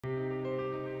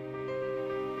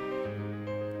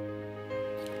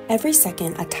Every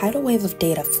second, a tidal wave of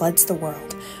data floods the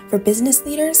world. For business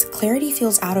leaders, clarity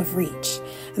feels out of reach.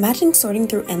 Imagine sorting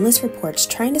through endless reports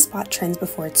trying to spot trends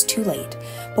before it's too late.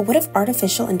 But what if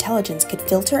artificial intelligence could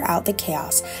filter out the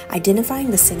chaos,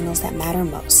 identifying the signals that matter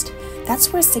most?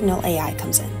 That's where Signal AI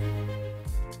comes in.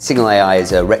 Signal AI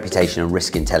is a reputation and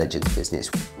risk intelligence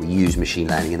business. We use machine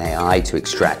learning and AI to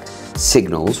extract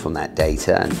signals from that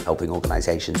data and helping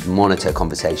organizations monitor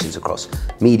conversations across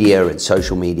media and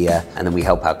social media. And then we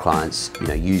help our clients,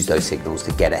 use those signals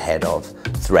to get ahead of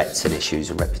threats and issues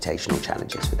and reputational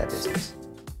challenges for their business.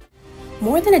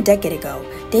 More than a decade ago,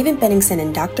 David Benningsen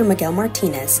and Dr. Miguel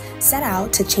Martinez set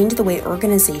out to change the way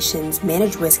organizations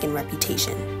manage risk and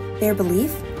reputation. Their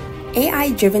belief?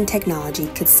 AI-driven technology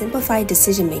could simplify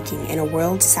decision-making in a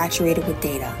world saturated with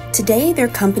data. Today, their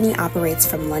company operates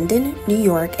from London, New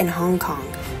York, and Hong Kong,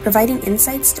 providing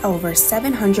insights to over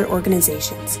 700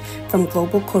 organizations, from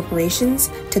global corporations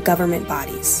to government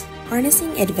bodies.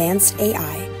 Harnessing advanced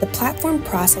AI, the platform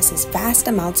processes vast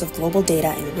amounts of global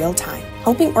data in real time,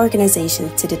 helping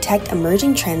organizations to detect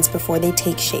emerging trends before they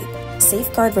take shape,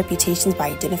 safeguard reputations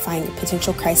by identifying a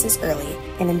potential crisis early,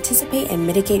 and anticipate and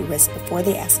mitigate risk before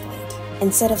they escalate.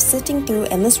 Instead of sifting through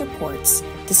endless reports,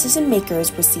 decision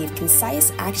makers receive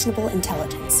concise, actionable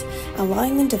intelligence,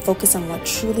 allowing them to focus on what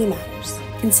truly matters.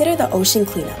 Consider the Ocean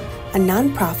Cleanup, a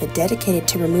nonprofit dedicated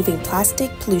to removing plastic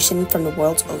pollution from the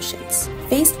world's oceans.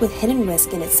 Faced with hidden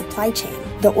risk in its supply chain,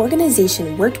 the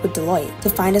organization worked with Deloitte to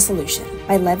find a solution.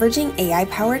 By leveraging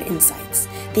AI-powered insights,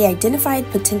 they identified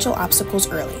potential obstacles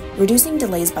early, reducing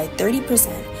delays by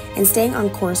 30% and staying on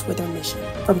course with their mission.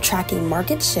 From tracking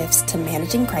market shifts to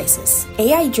managing crisis,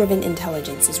 AI-driven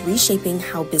intelligence is reshaping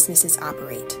how businesses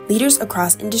operate. Leaders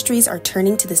across industries are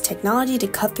turning to this technology to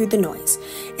cut through the noise,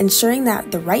 ensuring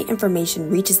that the right information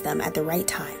reaches them at the right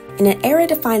time. In an era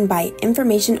defined by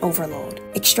information overload,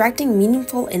 extracting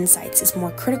meaningful insights is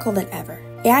more critical than ever.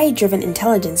 AI-driven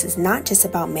intelligence is not just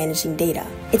about managing data,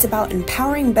 it's about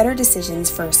empowering better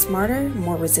decisions for a smarter,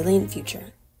 more resilient future.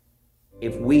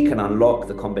 If we can unlock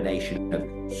the combination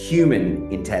of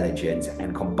human intelligence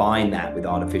and combine that with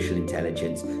artificial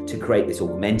intelligence to create this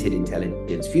augmented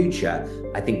intelligence future,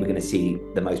 I think we're going to see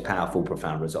the most powerful,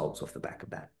 profound results off the back of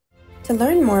that. To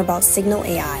learn more about Signal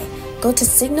AI, go to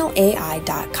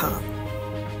signalai.com.